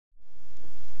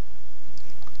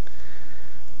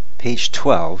Page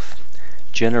 12,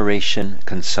 Generation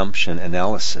Consumption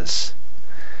Analysis.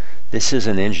 This is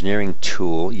an engineering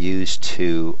tool used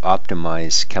to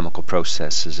optimize chemical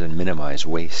processes and minimize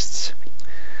wastes.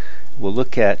 We'll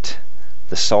look at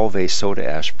the Solvay soda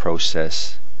ash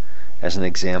process as an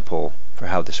example for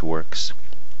how this works.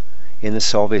 In the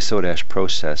Solvay soda ash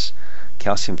process,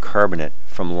 calcium carbonate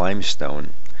from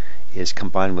limestone is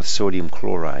combined with sodium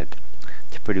chloride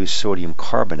to produce sodium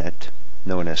carbonate,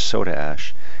 known as soda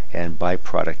ash, and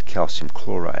byproduct calcium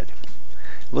chloride.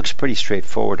 It looks pretty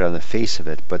straightforward on the face of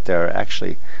it, but there are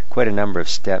actually quite a number of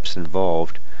steps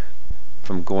involved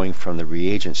from going from the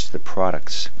reagents to the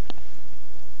products.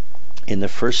 In the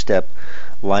first step,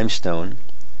 limestone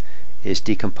is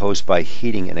decomposed by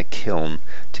heating in a kiln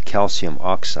to calcium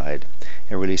oxide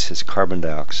and releases carbon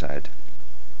dioxide.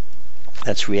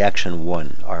 That's reaction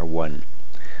 1, R1.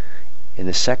 In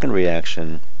the second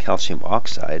reaction, calcium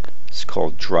oxide, it's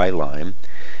called dry lime,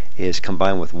 is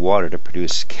combined with water to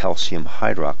produce calcium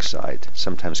hydroxide,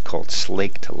 sometimes called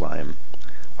slaked lime,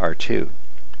 R2.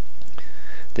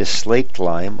 This slaked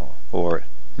lime, or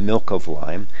milk of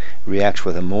lime, reacts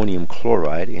with ammonium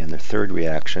chloride in the third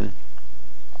reaction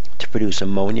to produce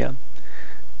ammonia,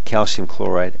 calcium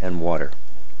chloride, and water.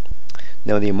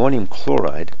 Now the ammonium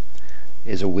chloride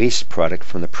is a waste product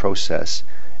from the process,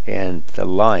 and the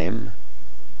lime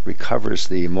recovers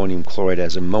the ammonium chloride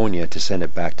as ammonia to send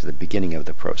it back to the beginning of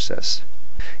the process.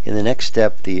 In the next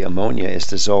step, the ammonia is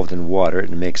dissolved in water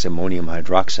and makes ammonium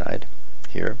hydroxide,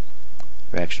 here,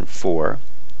 reaction 4.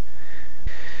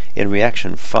 In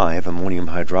reaction 5, ammonium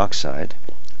hydroxide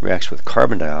reacts with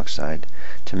carbon dioxide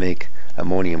to make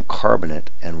ammonium carbonate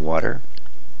and water.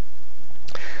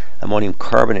 Ammonium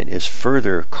carbonate is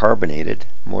further carbonated,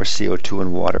 more CO2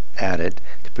 and water added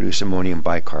to produce ammonium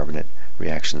bicarbonate,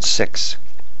 reaction 6.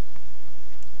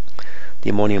 The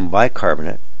ammonium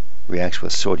bicarbonate reacts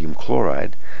with sodium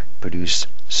chloride to produce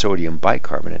sodium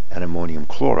bicarbonate and ammonium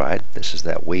chloride. This is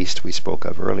that waste we spoke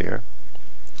of earlier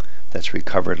that's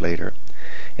recovered later.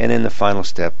 And in the final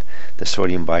step, the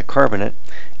sodium bicarbonate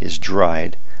is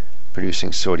dried,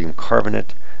 producing sodium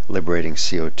carbonate, liberating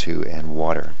CO2 and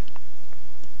water.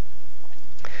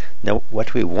 Now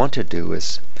what we want to do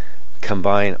is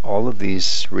combine all of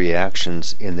these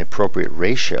reactions in the appropriate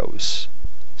ratios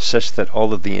such that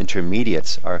all of the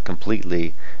intermediates are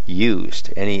completely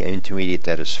used. Any intermediate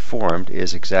that is formed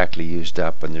is exactly used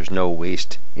up, and there's no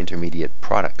waste intermediate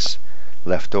products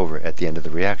left over at the end of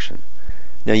the reaction.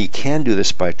 Now you can do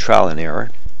this by trial and error.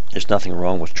 There's nothing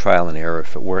wrong with trial and error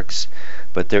if it works,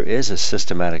 but there is a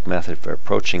systematic method for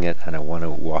approaching it, and I want to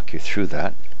walk you through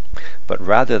that. But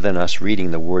rather than us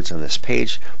reading the words on this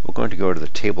page, we're going to go to the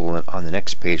table on the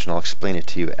next page, and I'll explain it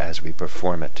to you as we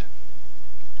perform it.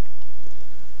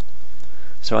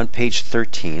 So on page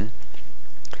 13,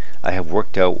 I have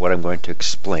worked out what I'm going to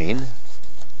explain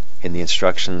in the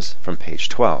instructions from page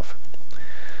 12.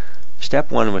 Step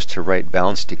 1 was to write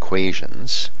balanced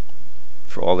equations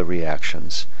for all the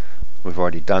reactions. We've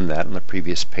already done that on the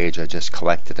previous page. I just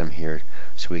collected them here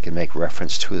so we can make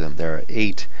reference to them. There are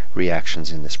 8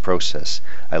 reactions in this process.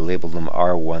 I labeled them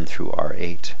R1 through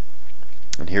R8.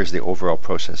 And here's the overall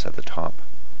process at the top.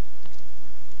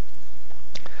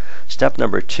 Step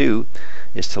number 2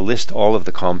 is to list all of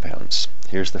the compounds.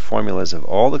 Here's the formulas of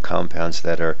all the compounds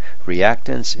that are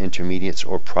reactants, intermediates,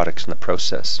 or products in the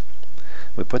process.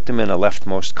 We put them in a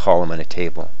leftmost column in a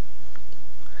table.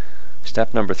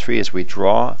 Step number 3 is we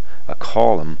draw a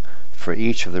column for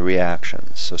each of the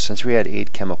reactions. So since we had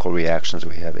 8 chemical reactions,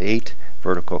 we have 8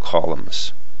 vertical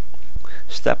columns.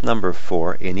 Step number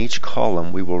 4, in each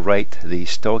column we will write the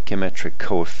stoichiometric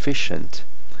coefficient,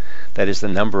 that is the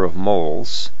number of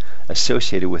moles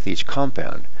associated with each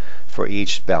compound for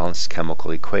each balanced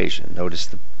chemical equation. Notice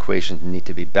the equations need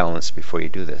to be balanced before you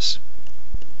do this.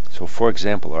 So for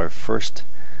example, our first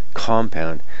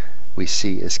compound we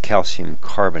see is calcium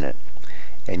carbonate,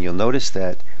 and you'll notice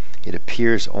that it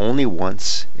appears only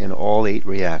once in all 8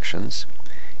 reactions.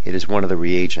 It is one of the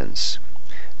reagents.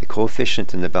 The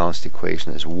coefficient in the balanced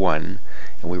equation is 1,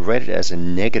 and we write it as a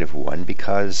 -1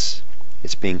 because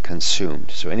it's being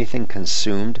consumed. So anything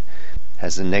consumed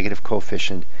has a negative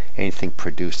coefficient, anything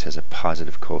produced has a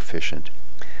positive coefficient.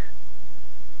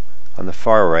 On the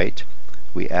far right,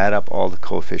 we add up all the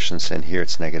coefficients, and here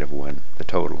it's -1, the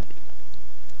total.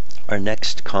 Our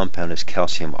next compound is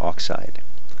calcium oxide.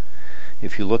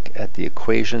 If you look at the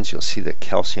equations, you'll see that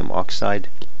calcium oxide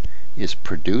is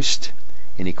produced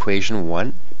in equation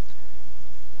 1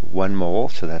 mole,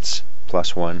 so that's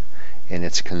 +1, and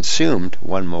it's consumed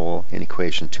 1 mole in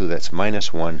equation 2, that's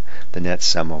 -1. The net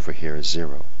sum over here is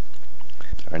 0.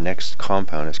 Our next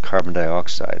compound is carbon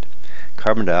dioxide.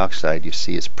 carbon dioxide, you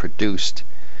see, is produced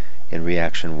in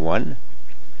reaction 1,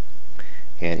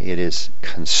 and it is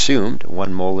consumed,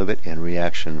 1 mole of it, in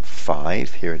reaction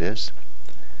 5. Here it is.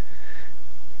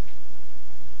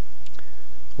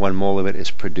 1 mole of it is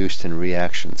produced in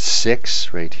reaction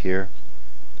 6, right here,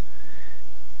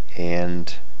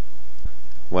 and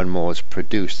 1 mole is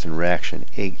produced in reaction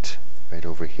 8, right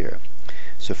over here.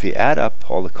 So if you add up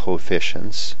all the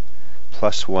coefficients,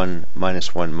 plus 1,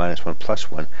 minus 1, minus 1, plus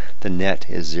 1, the net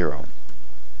is 0.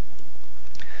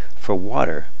 For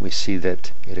water, we see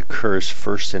that it occurs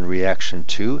first in reaction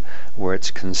 2, where it's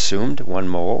consumed, 1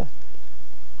 mole.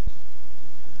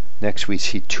 Next we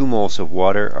see 2 moles of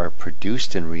water are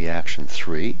produced in reaction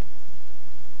 3.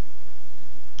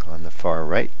 On the far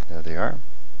right, there they are.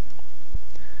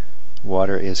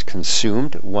 Water is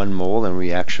consumed, 1 mole in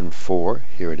reaction 4.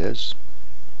 Here it is.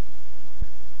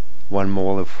 1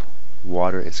 mole of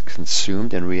water is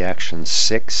consumed in reaction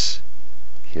 6.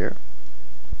 Here.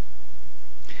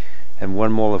 And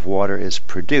 1 mole of water is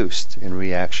produced in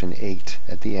reaction 8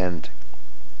 at the end.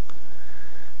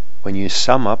 When you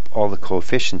sum up all the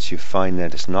coefficients, you find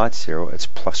that it's not 0, it's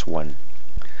plus 1.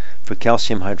 For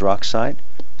calcium hydroxide,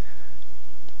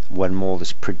 1 mole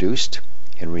is produced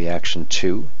in reaction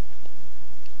 2,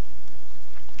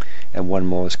 and 1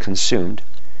 mole is consumed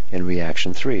in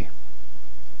reaction 3,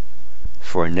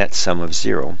 for a net sum of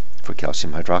 0 for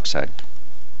calcium hydroxide.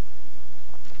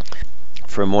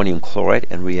 For ammonium chloride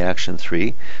in reaction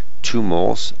 3, 2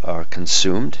 moles are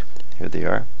consumed. Here they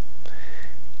are.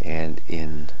 And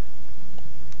in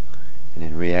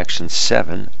reaction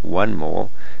 7, 1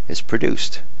 mole is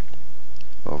produced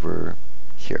over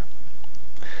here.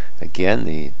 Again,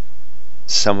 the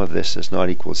sum of this does not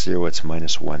equal 0, it's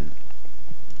minus 1.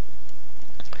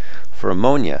 For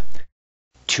ammonia,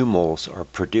 2 moles are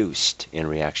produced in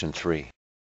reaction 3.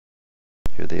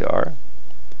 Here they are.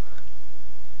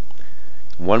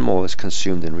 1 mole is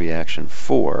consumed in reaction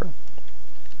 4.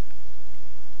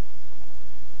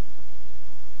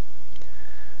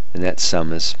 The net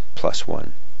sum is plus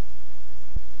 1.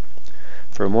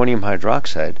 For ammonium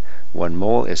hydroxide, 1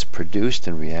 mole is produced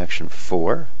in reaction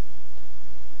 4,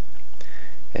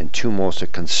 and 2 moles are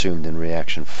consumed in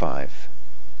reaction 5.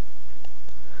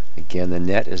 Again, the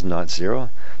net is not 0.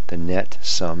 The net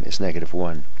sum is negative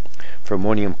 1. For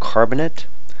ammonium carbonate,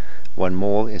 1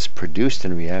 mole is produced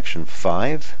in reaction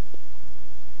 5,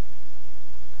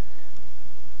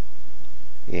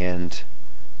 and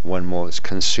 1 mole is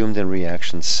consumed in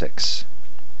reaction 6.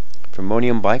 For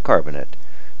ammonium bicarbonate,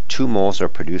 2 moles are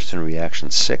produced in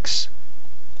reaction 6,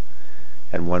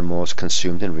 and 1 mole is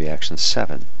consumed in reaction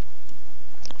 7,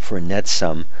 for a net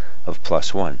sum of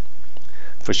plus 1.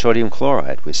 For sodium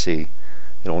chloride, we see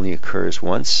it only occurs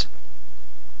once.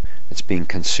 It's being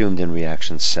consumed in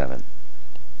reaction 7,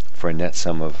 for a net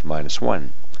sum of minus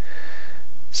 1.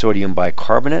 Sodium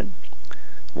bicarbonate,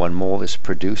 1 mole is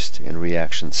produced in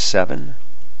reaction 7,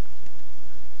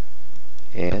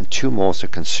 and 2 moles are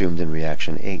consumed in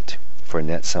reaction 8, for a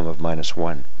net sum of minus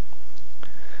 1.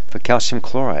 For calcium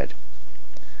chloride,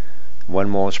 1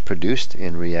 mole is produced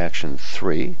in reaction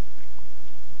 3,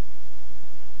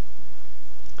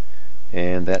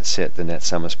 and that's it. The net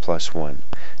sum is plus 1.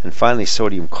 And finally,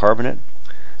 sodium carbonate,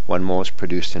 1 mole is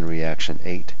produced in reaction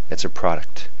 8. It's a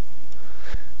product.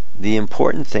 The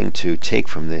important thing to take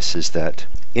from this is that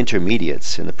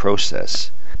intermediates in the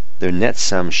process, their net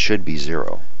sum should be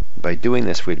 0. By doing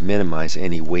this, we'd minimize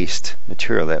any waste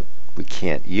material that we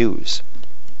can't use.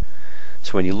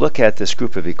 So when you look at this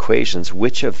group of equations,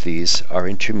 which of these are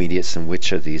intermediates and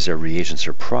which of these are reagents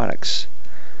or products?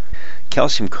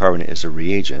 Calcium carbonate is a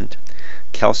reagent.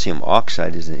 Calcium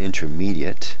oxide is an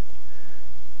intermediate,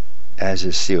 as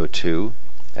is CO2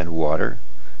 and water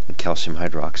and calcium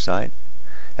hydroxide,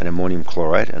 and ammonium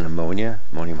chloride and ammonia,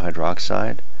 ammonium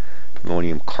hydroxide,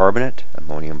 ammonium carbonate,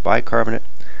 ammonium bicarbonate.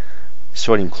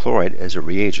 Sodium chloride is a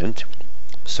reagent.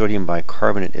 Sodium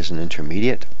bicarbonate is an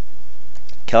intermediate.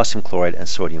 Calcium chloride and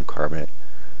sodium carbonate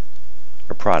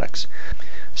are products.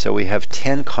 So we have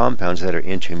 10 compounds that are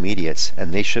intermediates,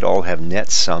 and they should all have net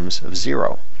sums of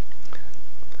 0.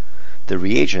 The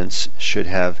reagents should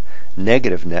have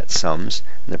negative net sums,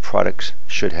 and the products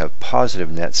should have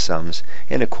positive net sums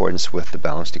in accordance with the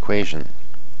balanced equation.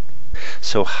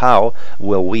 So how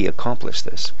will we accomplish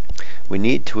this? We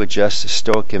need to adjust the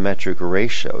stoichiometric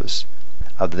ratios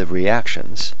of the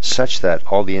reactions such that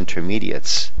all the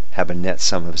intermediates have a net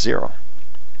sum of 0.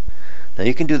 Now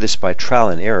you can do this by trial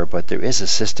and error, but there is a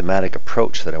systematic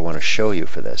approach that I want to show you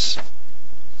for this.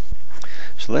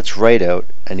 So let's write out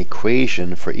an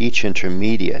equation for each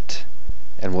intermediate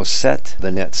And we'll set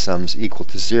the net sums equal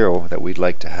to 0 that we'd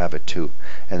like to have it to.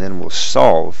 And then we'll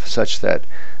solve such that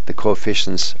the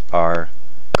coefficients are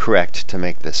correct to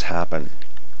make this happen.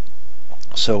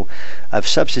 So I've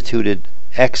substituted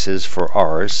x's for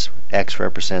r's. X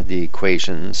represent the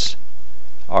equations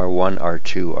r1,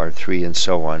 r2, r3, and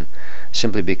so on,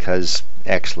 simply because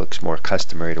x looks more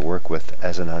customary to work with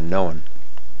as an unknown.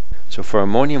 So for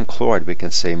ammonium chloride, we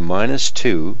can say minus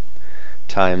 2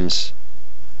 times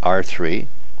r3,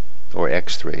 or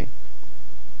x3,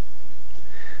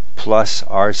 plus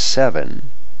r7.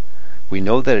 We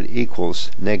know that it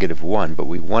equals -1, but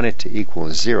we want it to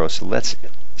equal 0, so let's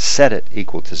set it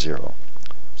equal to 0.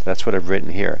 So that's what I've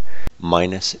written here.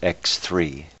 Minus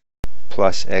x3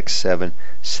 plus x7,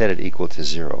 set it equal to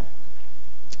 0.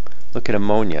 Look at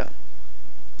ammonia.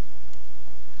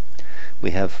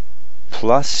 We have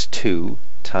plus 2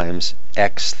 times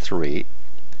x3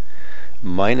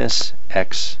 minus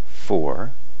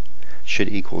x4 should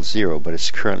equal 0, but it's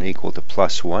currently equal to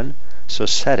plus 1, so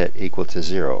set it equal to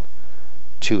 0.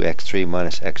 2x3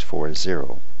 minus x4 is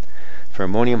 0. For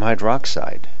ammonium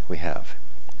hydroxide, we have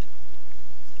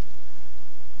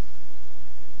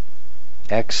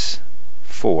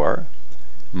x4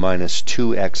 minus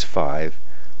 2x5,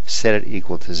 set it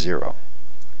equal to 0.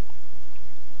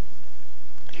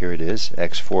 Here it is,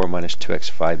 x4 minus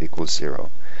 2x5 equals 0.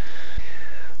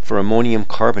 For ammonium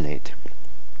carbonate,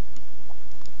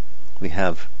 we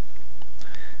have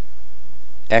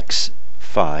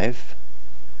x5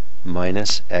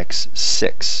 minus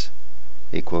x6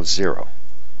 equals 0.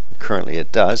 Currently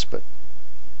it does, but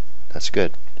that's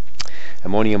good.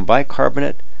 Ammonium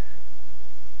bicarbonate,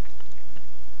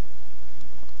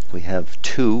 we have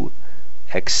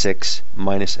 2x6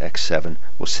 minus x7.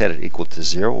 We'll set it equal to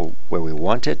 0 where we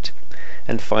want it.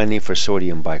 And finally, for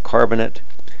sodium bicarbonate,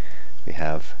 we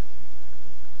have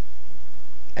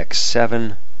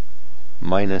x7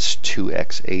 minus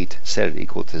 2x8, set it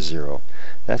equal to 0.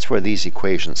 That's where these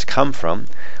equations come from.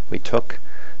 We took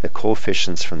the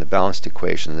coefficients from the balanced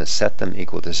equation and set them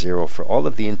equal to 0 for all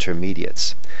of the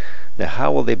intermediates. Now,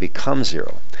 how will they become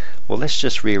 0? Well, let's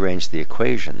just rearrange the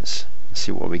equations and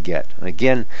see what we get. And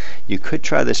again, you could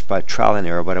try this by trial and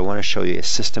error, but I want to show you a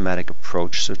systematic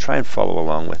approach, so try and follow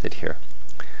along with it here.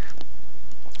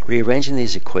 Rearranging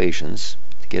these equations,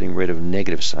 getting rid of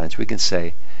negative signs, we can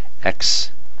say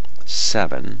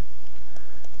x7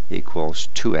 equals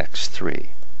 2x3.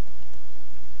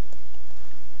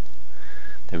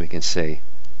 Then we can say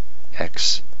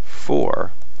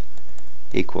x4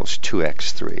 equals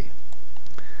 2x3.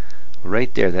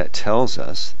 Right there, that tells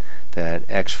us that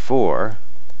x4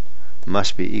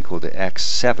 must be equal to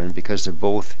x7 because they're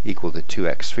both equal to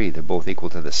 2x3. They're both equal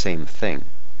to the same thing.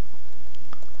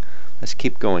 Let's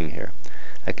keep going here.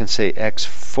 I can say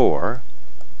x4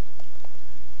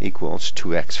 equals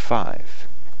 2x5.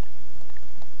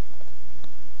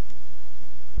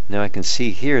 Now I can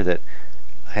see here that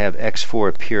I have x4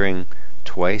 appearing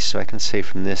twice, so I can say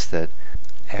from this that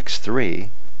x3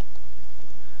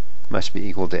 must be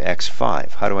equal to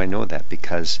x5. How do I know that?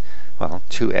 Because, well,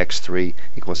 2x3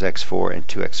 equals x4 and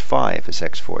 2x5 is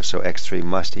x4, so x3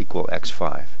 must equal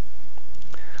x5.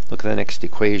 Look at the next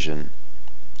equation.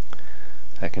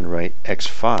 I can write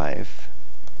x5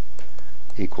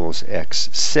 equals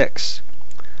x6.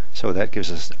 So that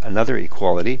gives us another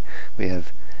equality. We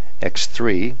have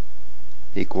x3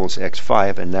 equals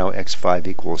x5, and now x5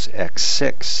 equals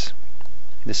x6.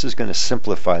 This is going to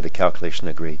simplify the calculation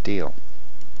a great deal.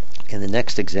 In the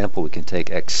next example, we can take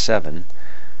x7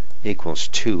 equals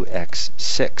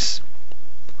 2x6.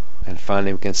 And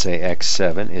finally, we can say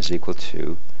x7 is equal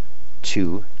to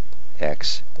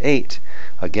 2x8.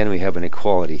 Again, we have an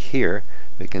equality here.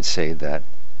 We can say that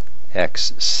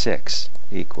x6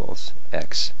 equals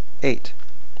x8.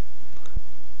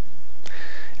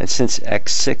 And since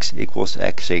x6 equals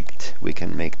x8, we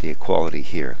can make the equality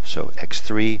here. So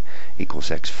x3 equals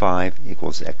x5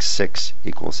 equals x6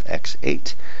 equals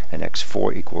x8, and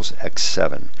x4 equals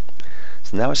x7.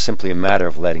 So now it's simply a matter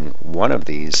of letting one of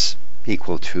these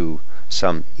equal to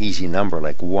some easy number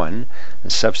like 1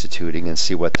 and substituting and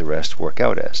see what the rest work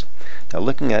out as. Now,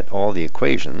 looking at all the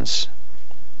equations,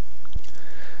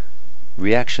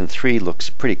 reaction 3 looks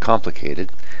pretty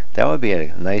complicated. That would be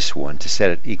a nice one to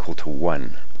set it equal to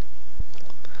 1.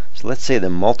 So let's say the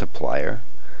multiplier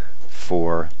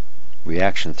for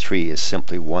reaction 3 is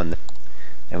simply 1.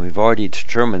 And we've already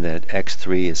determined that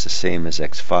x3 is the same as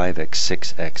x5,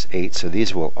 x6, x8. So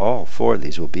these will, all four of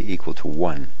these will be equal to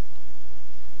 1.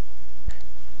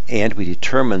 And we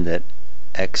determined that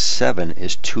x7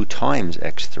 is 2 times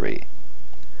x3.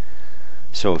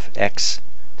 So if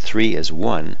x3 is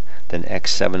 1, then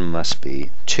x7 must be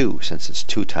 2, since it's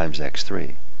 2 times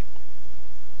x3.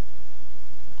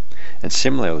 And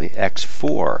similarly,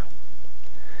 x4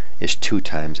 is 2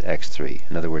 times x3.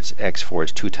 In other words, x4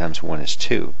 is 2 times 1 is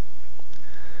 2.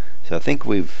 So I think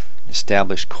we've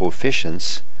established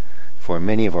coefficients for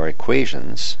many of our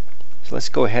equations. So let's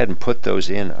go ahead and put those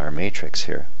in our matrix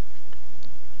here.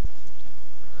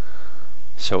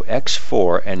 So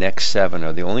x4 and x7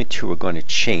 are the only two we're going to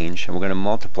change, and we're going to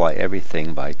multiply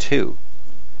everything by 2.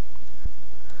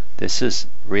 This is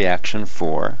reaction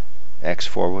 4.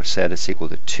 x4 was said it's equal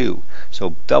to 2.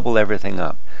 So double everything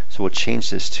up. So we'll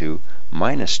change this to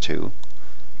minus 2,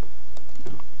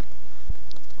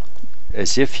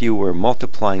 as if you were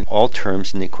multiplying all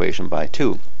terms in the equation by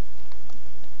 2.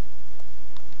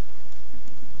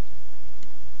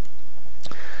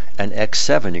 And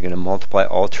x7, you're going to multiply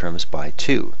all terms by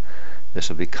 2. This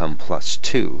will become plus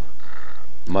 2,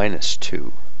 minus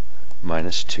 2,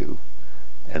 minus 2,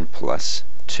 and plus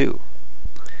 2.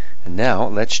 And now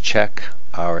let's check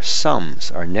our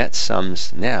sums, our net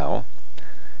sums now.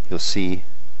 You'll see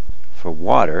for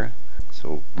water,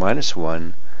 so minus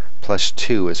 1 plus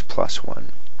 2 is plus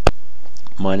 1.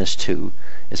 Minus 2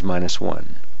 is minus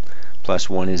 1. Plus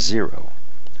 1 is 0.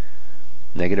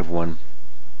 Negative 1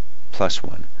 plus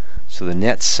 1. So the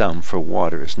net sum for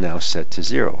water is now set to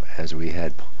 0, as we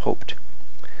had hoped.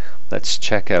 Let's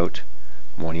check out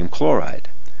ammonium chloride.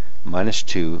 Minus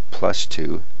 2 plus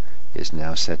 2 is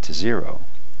now set to 0.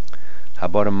 How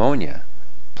about ammonia?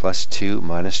 Plus 2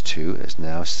 minus 2 is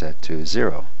now set to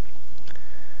 0.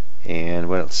 And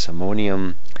what else?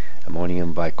 Ammonium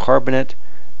bicarbonate,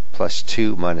 plus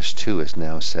 2 minus 2 is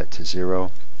now set to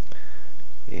 0.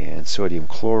 And sodium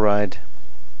chloride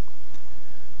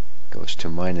goes to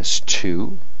minus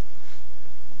 2.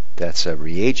 That's a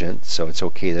reagent, so it's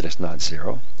okay that it's not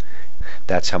 0.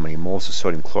 That's how many moles of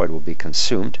sodium chloride will be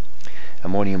consumed.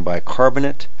 Ammonium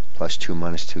bicarbonate, plus 2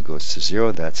 minus 2 goes to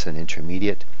 0. That's an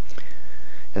intermediate.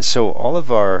 And so all of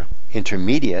our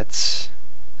intermediates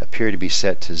appear to be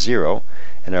set to 0,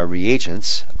 and our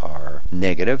reagents are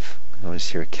negative. Notice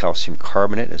here calcium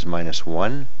carbonate is minus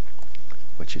 1,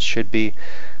 which it should be.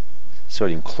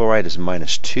 Sodium chloride is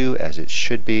minus 2, as it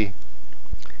should be.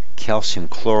 Calcium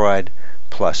chloride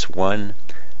plus 1,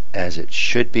 as it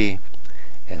should be.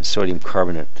 And sodium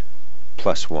carbonate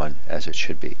plus 1, as it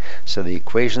should be. So the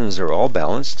equations are all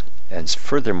balanced, and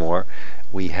furthermore,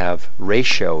 we have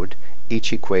ratioed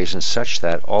each equation such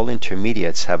that all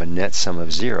intermediates have a net sum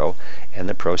of 0, and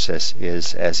the process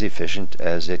is as efficient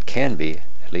as it can be,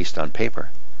 at least on paper.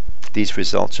 These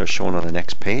results are shown on the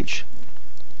next page.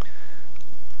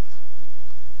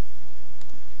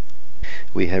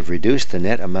 We have reduced the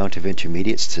net amount of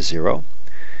intermediates to 0,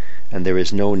 and there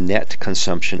is no net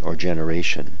consumption or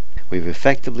generation. We've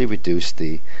effectively reduced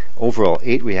the overall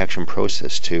 8-reaction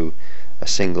process to a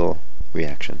single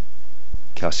reaction.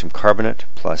 Calcium carbonate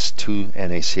plus 2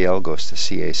 NaCl goes to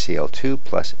CaCl2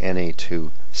 plus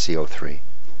Na2CO3.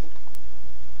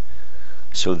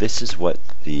 So this is what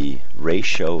the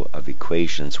ratio of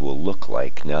equations will look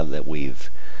like now that we've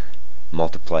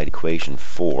multiplied equation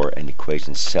 4 and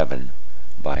equation 7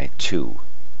 by 2.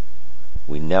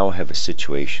 We now have a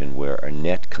situation where our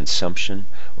net consumption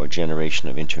or generation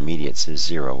of intermediates is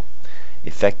 0.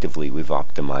 Effectively, we've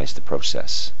optimized the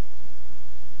process.